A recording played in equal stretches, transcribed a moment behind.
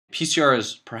PCR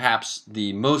is perhaps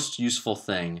the most useful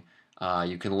thing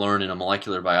you can learn in a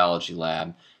molecular biology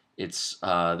lab. It's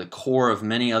the core of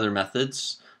many other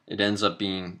methods. It ends up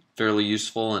being fairly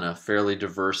useful in a fairly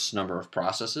diverse number of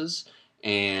processes,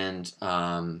 and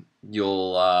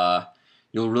you'll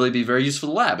really be very useful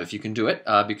to the lab if you can do it,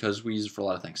 because we use it for a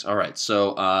lot of things. All right,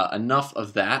 so enough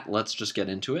of that. Let's just get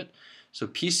into it. So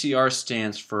PCR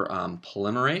stands for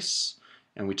polymerase,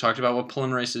 and we talked about what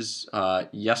polymerase is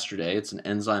yesterday. It's an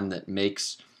enzyme that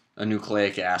makes a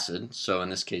nucleic acid, so in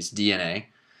this case DNA,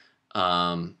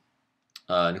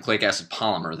 nucleic acid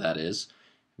polymer, that is,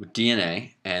 with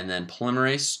DNA, and then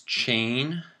polymerase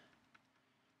chain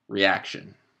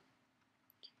reaction.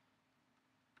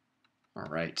 All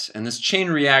right, and this chain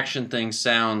reaction thing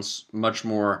sounds much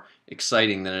more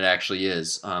exciting than it actually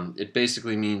is. It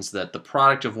basically means that the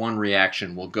product of one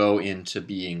reaction will go into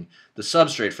being the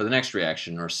substrate for the next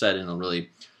reaction, or said in a really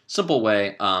simple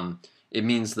way, it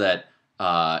means that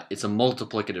it's a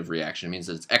multiplicative reaction. It means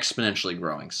that it's exponentially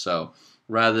growing. So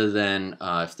rather than,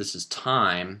 if this is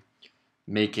time,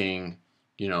 making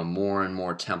more and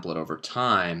more template over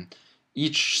time,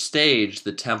 each stage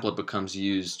the template becomes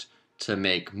used to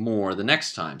make more the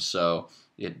next time. So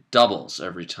it doubles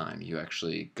every time. You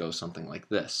actually go something like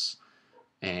this,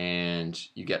 and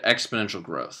you get exponential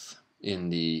growth in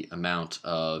the amount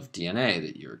of DNA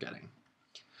that you're getting.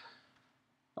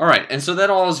 All right, and so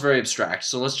that all is very abstract.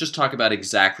 So let's just talk about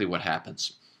exactly what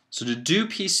happens. So to do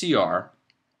PCR,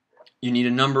 you need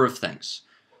a number of things.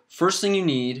 First thing you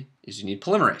need is you need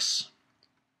polymerase.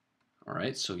 All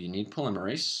right, so you need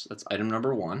polymerase. That's item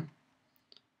number one.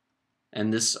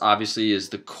 And this obviously is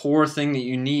the core thing that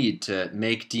you need to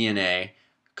make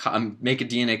make a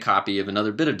DNA copy of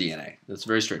another bit of DNA. That's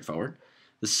very straightforward.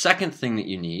 The second thing that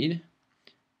you need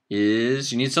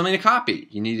is you need something to copy.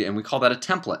 And we call that a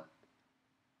template,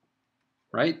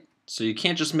 right? So you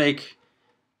can't just make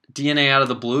DNA out of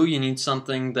the blue. You need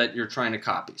something that you're trying to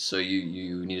copy. So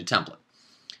you need a template.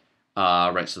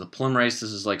 Right, so the polymerase,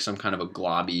 this is like some kind of a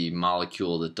globby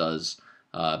molecule that does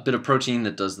a bit of protein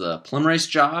that does the polymerase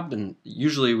job, and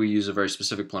usually we use a very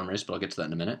specific polymerase, but I'll get to that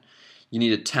in a minute. You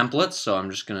need a template, so I'm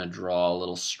just going to draw a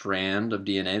little strand of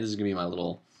DNA. This is going to be my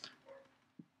little,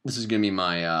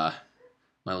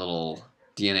 my little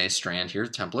DNA strand here,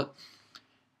 template.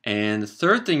 And the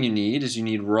third thing you need is you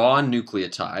need raw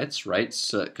nucleotides, right?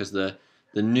 So because the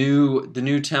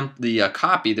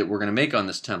copy that we're going to make on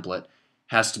this template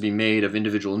has to be made of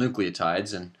individual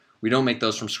nucleotides, and we don't make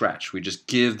those from scratch. We just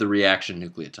give the reaction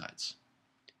nucleotides.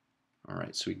 All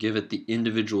right, so we give it the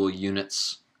individual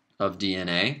units of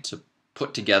DNA to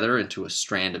put together into a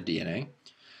strand of DNA.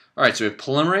 All right, so we have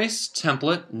polymerase,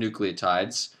 template,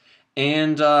 nucleotides,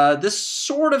 and this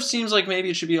sort of seems like maybe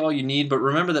it should be all you need, but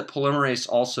remember that polymerase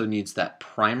also needs that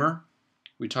primer.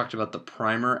 We talked about the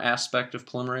primer aspect of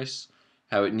polymerase,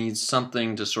 how it needs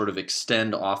something to sort of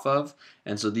extend off of,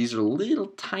 and so these are little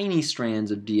tiny strands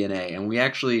of DNA, and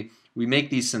we make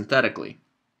these synthetically.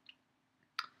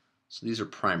 So these are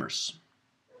primers.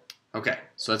 Okay,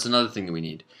 so that's another thing that we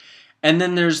need. And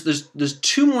then there's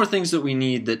two more things that we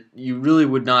need that you really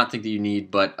would not think that you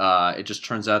need, but it just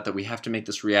turns out that we have to make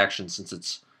this reaction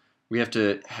since we have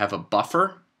to have a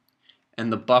buffer,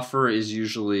 and the buffer is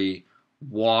usually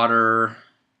water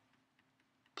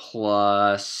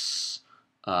plus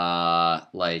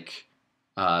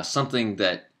something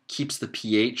that keeps the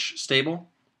pH stable.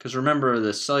 Because remember,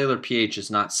 the cellular pH is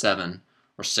not 7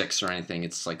 or 6 or anything.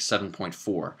 It's like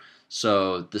 7.4.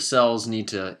 So the cells you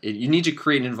need to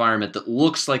create an environment that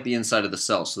looks like the inside of the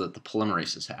cell so that the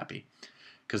polymerase is happy.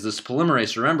 Because this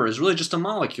polymerase, remember, is really just a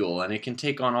molecule, and it can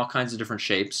take on all kinds of different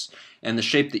shapes. And the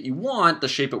shape that you want, the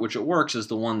shape at which it works, is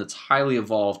the one that's highly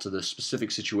evolved to the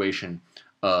specific situation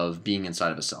of being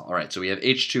inside of a cell. All right, so we have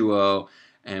H2O,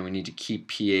 and we need to keep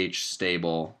pH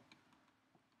stable,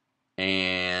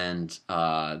 and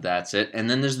that's it. And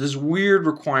then there's this weird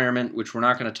requirement, which we're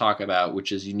not going to talk about,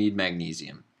 which is you need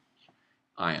magnesium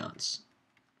ions.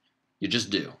 You just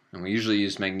do, and we usually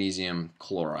use magnesium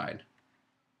chloride.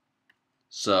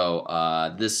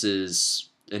 So this is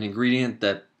an ingredient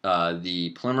that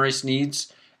the polymerase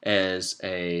needs as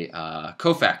a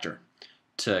cofactor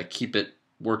to keep it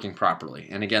working properly.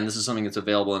 And again, this is something that's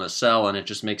available in a cell, and it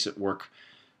just makes it work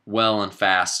well and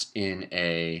fast in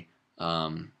a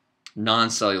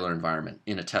non-cellular environment,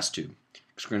 in a test tube,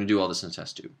 because we're going to do all this in a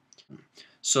test tube.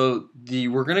 So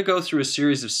we're going to go through a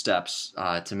series of steps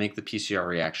to make the PCR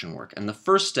reaction work. And the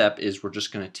first step is we're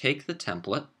just going to take the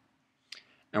template,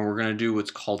 and we're going to do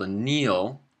what's called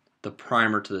anneal the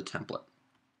primer to the template.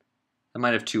 That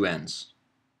might have two ends.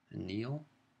 Anneal?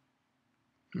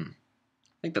 I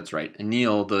think that's right.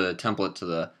 Anneal the template to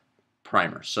the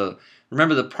primer. So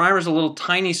remember, the primer is a little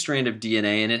tiny strand of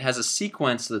DNA, and it has a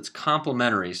sequence that's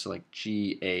complementary, so like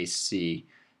GAC,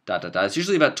 dot, dot, dot. It's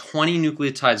usually about 20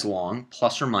 nucleotides long,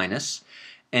 plus or minus,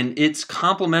 and it's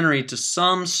complementary to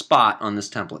some spot on this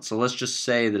template. So let's just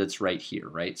say that it's right here,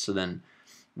 right? So then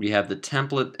we have the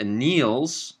template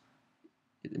anneals.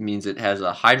 It means it has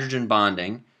a hydrogen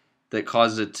bonding that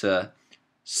causes it to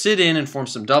sit in and form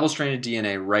some double-stranded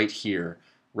DNA right here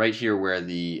where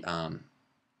the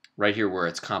right here where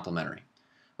it's complementary.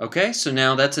 Okay, so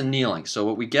now that's annealing. So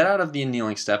what we get out of the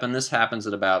annealing step, and this happens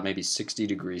at about maybe 60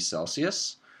 degrees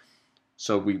Celsius.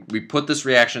 So we put this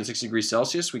reaction at 60 degrees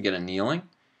Celsius, we get annealing.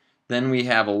 Then we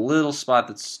have a little spot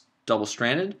that's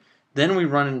double-stranded. Then we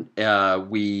run,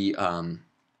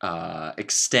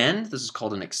 extend. This is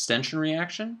called an extension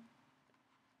reaction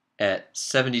at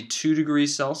 72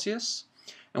 degrees Celsius.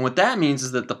 And what that means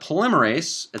is that the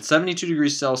polymerase at 72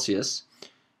 degrees Celsius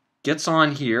gets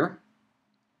on here,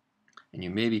 and you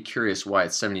may be curious why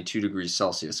it's 72 degrees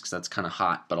Celsius, because that's kind of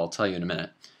hot, but I'll tell you in a minute.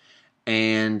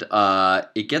 And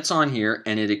it gets on here,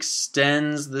 and it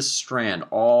extends this strand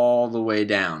all the way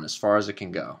down as far as it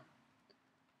can go.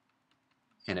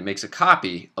 And it makes a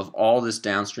copy of all this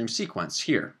downstream sequence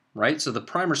here, right? So the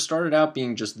primer started out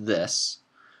being just this,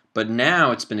 but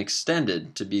now it's been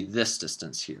extended to be this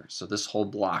distance here. So this whole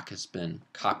block has been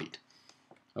copied,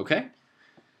 okay?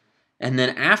 And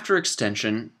then after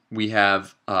extension, we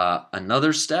have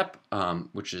another step,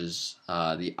 which is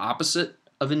the opposite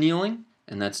of annealing,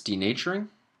 and that's denaturing.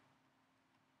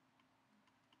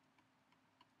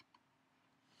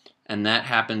 And that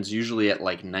happens usually at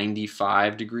like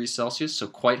 95 degrees Celsius, so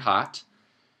quite hot.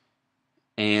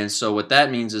 And so what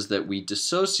that means is that we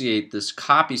dissociate this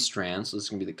copy strand, so this is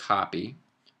going to be the copy,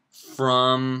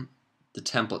 from the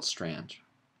template strand,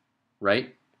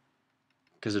 right?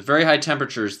 Because at very high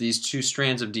temperatures, these two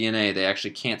strands of DNA, they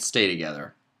actually can't stay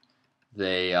together.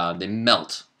 They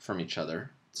melt from each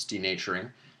other. It's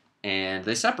denaturing. And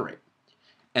they separate.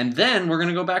 And then we're going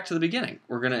to go back to the beginning.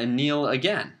 We're going to anneal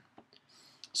again.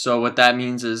 So what that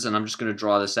means is, and I'm just going to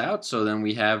draw this out, so then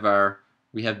we have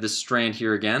this strand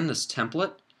here again, this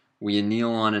template. We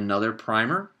anneal on another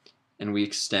primer, and we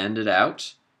extend it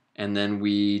out, and then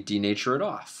we denature it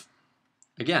off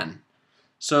again.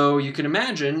 So you can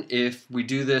imagine if we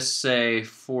do this, say,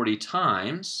 40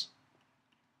 times,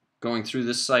 going through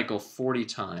this cycle 40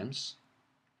 times,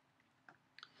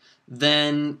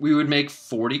 then we would make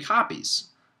 40 copies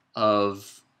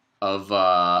of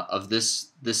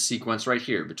this sequence right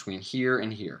here, between here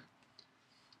and here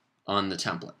on the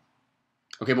template.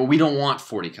 Okay, but we don't want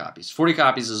 40 copies. 40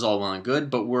 copies is all well and good,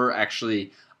 but we're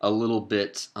actually a little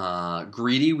bit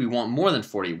greedy. We want more than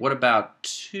 40. What about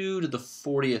 2 to the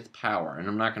 40th power? And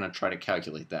I'm not going to try to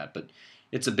calculate that, but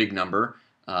it's a big number,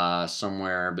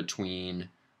 somewhere between,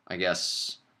 I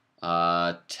guess,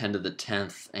 10 to the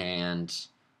 10th and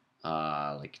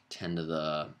like 10 to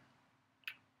the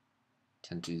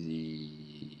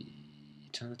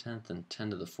 10th and 10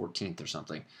 to the 14th or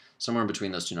something, somewhere in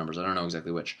between those two numbers. I don't know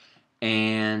exactly which.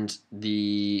 And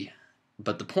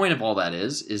but the point of all that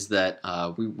is that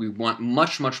we want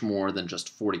much more than just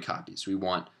 40 copies. We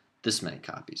want this many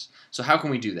copies. So how can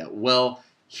we do that? Well,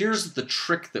 here's the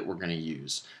trick that we're going to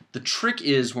use. The trick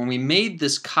is when we made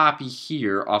this copy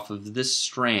here off of this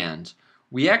strand,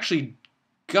 we actually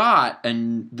got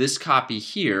this copy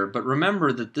here, but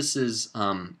remember that this is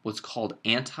what's called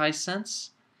antisense.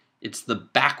 It's the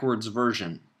backwards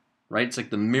version, right? It's like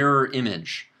the mirror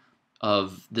image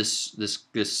of this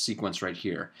sequence right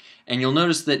here. And you'll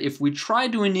notice that if we try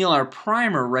to anneal our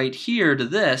primer right here to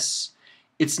this,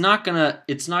 it's not gonna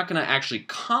actually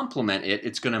complement it.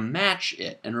 It's gonna match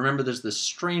it. And remember, there's this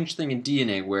strange thing in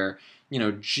DNA where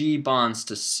G bonds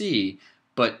to C,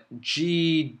 but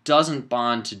G doesn't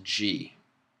bond to G.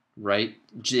 Right?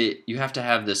 You have to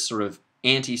have this sort of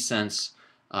antisense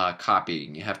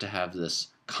copying. You have to have this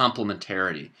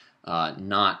complementarity,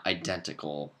 not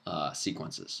identical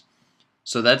sequences.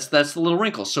 So that's the little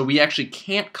wrinkle. So we actually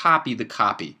can't copy the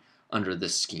copy under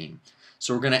this scheme.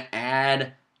 So we're going to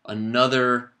add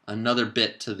another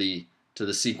bit to the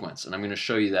sequence, and I'm going to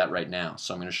show you that right now.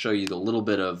 So I'm going to show you the little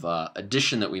bit of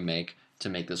addition that we make to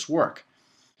make this work.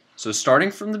 So starting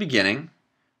from the beginning,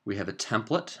 we have a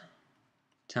template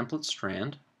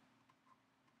strand.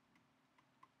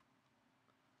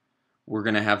 We're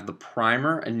going to have the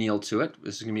primer anneal to it.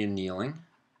 This is going to be annealing.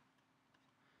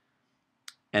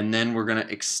 And then we're going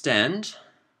to extend.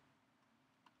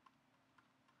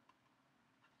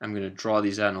 I'm going to draw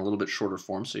these out in a little bit shorter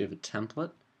form. So you have a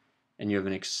template and you have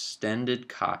an extended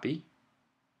copy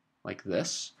like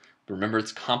this. But remember,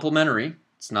 it's complementary.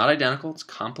 It's not identical. It's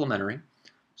complementary.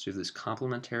 So you have this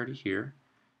complementarity here,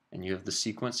 and you have the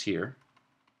sequence here.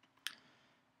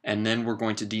 And then we're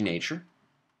going to denature.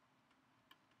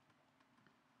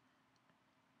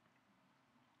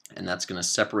 And that's going to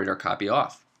separate our copy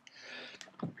off.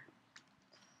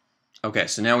 Okay,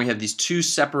 so now we have these two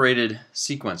separated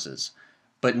sequences.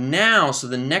 But now, so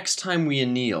the next time we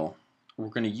anneal, we're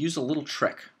going to use a little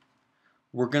trick.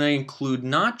 We're going to include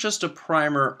not just a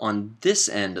primer on this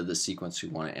end of the sequence we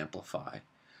want to amplify,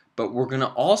 but we're going to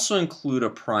also include a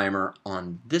primer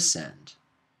on this end.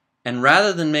 And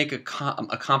rather than make a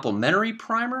complementary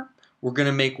primer, we're going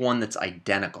to make one that's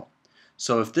identical.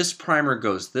 So if this primer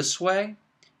goes this way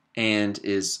and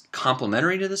is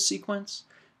complementary to the sequence,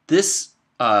 this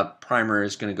primer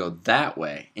is going to go that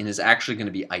way and is actually going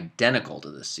to be identical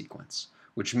to this sequence,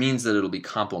 which means that it'll be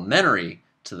complementary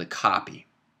to the copy.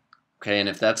 Okay, and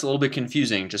if that's a little bit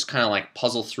confusing, just kind of like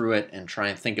puzzle through it and try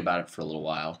and think about it for a little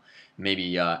while.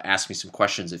 Maybe ask me some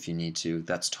questions if you need to.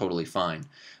 That's totally fine.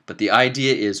 But the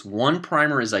idea is one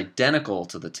primer is identical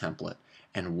to the template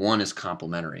and one is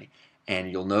complementary.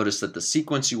 And you'll notice that the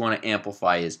sequence you want to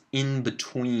amplify is in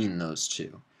between those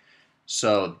two.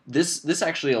 So this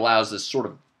actually allows this sort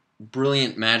of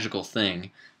brilliant magical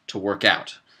thing to work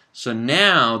out. So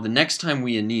now the next time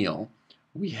we anneal,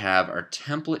 we have our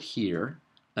template here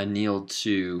annealed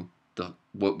to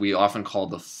what we often call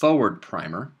the forward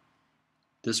primer,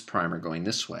 this primer going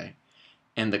this way,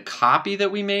 and the copy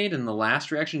that we made in the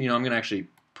last reaction, I'm going to actually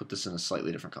put this in a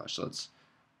slightly different color. So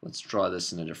let's draw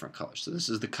this in a different color. So this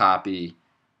is the copy,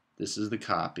 this is the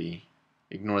copy.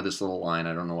 Ignore this little line,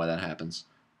 I don't know why that happens.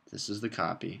 This is the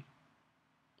copy.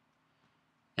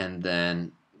 And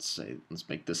then let's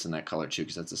make this in that color too,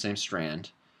 because that's the same strand.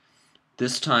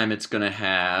 This time it's going to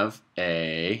have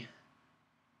a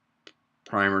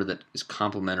primer that is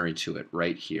complementary to it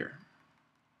right here,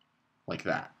 like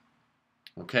that.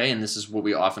 Okay, and this is what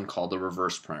we often call the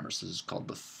reverse primer. So this is called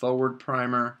the forward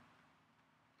primer,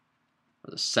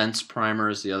 or the sense primer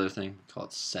is the other thing. We call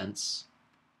it sense.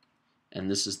 And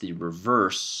this is the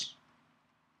reverse,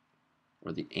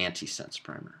 or the anti-sense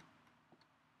primer.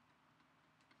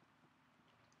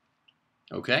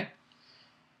 Okay?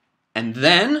 And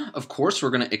then, of course, we're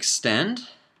going to extend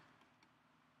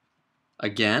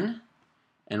again.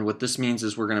 And what this means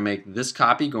is we're going to make this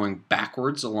copy going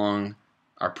backwards along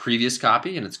our previous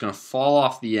copy, and it's going to fall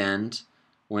off the end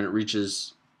when it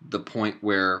reaches the point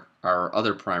where our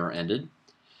other primer ended.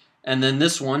 And then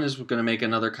this one is going to make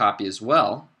another copy as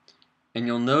well. And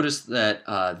you'll notice that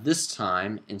this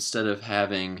time, instead of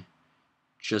having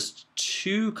just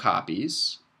 2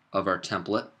 copies of our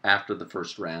template after the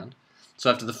first round, so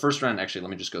after the first round, actually,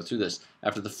 let me just go through this.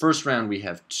 After the first round, we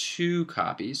have 2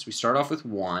 copies. We start off with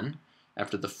 1.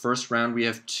 After the first round, we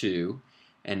have 2.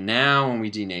 And now when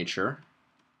we denature,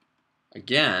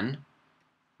 again,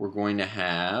 we're going to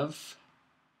have,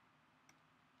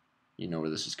 you know where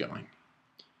this is going.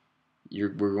 We're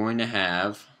going to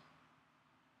have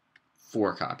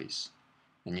 4 copies.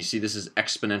 And you see this is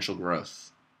exponential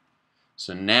growth.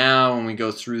 So now when we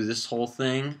go through this whole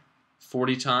thing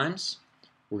 40 times,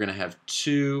 we're going to have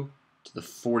 2 to the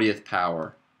 40th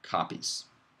power copies.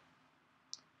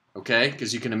 Okay,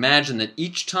 because you can imagine that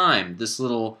each time this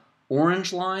little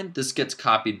orange line, this gets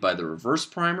copied by the reverse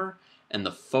primer, and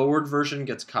the forward version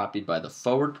gets copied by the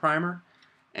forward primer.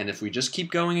 And if we just keep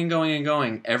going and going and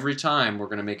going, every time we're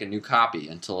going to make a new copy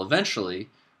until eventually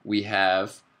we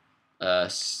have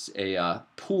a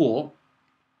pool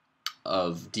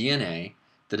of DNA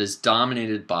that is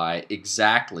dominated by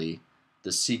exactly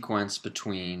the sequence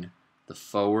between the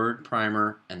forward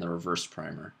primer and the reverse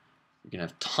primer. You're going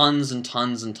to have tons and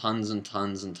tons and tons and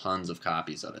tons and tons of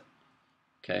copies of it.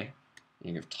 Okay? And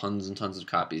you have tons and tons of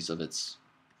copies of its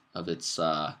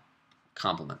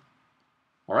complement.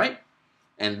 All right?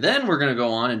 And then we're going to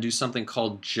go on and do something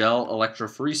called gel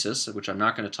electrophoresis, which I'm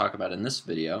not going to talk about in this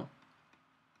video,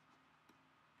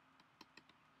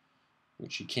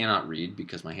 which you cannot read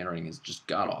because my handwriting is just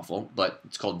god-awful, but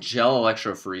it's called gel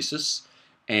electrophoresis.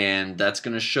 And that's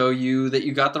going to show you that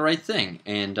you got the right thing,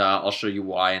 and I'll show you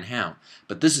why and how.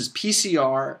 But this is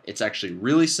PCR. It's actually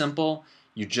really simple.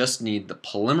 You just need the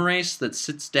polymerase that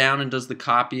sits down and does the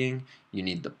copying. You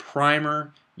need the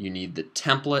primer. You need the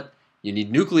template. You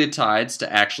need nucleotides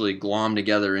to actually glom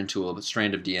together into a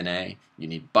strand of DNA. You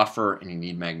need buffer, and you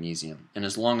need magnesium. And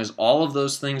as long as all of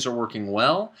those things are working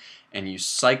well, and you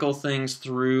cycle things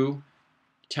through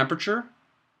temperature,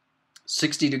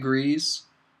 60 degrees,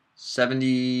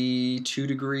 72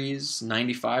 degrees,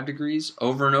 95 degrees,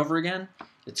 over and over again,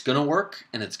 it's going to work,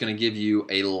 and it's going to give you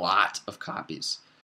a lot of copies.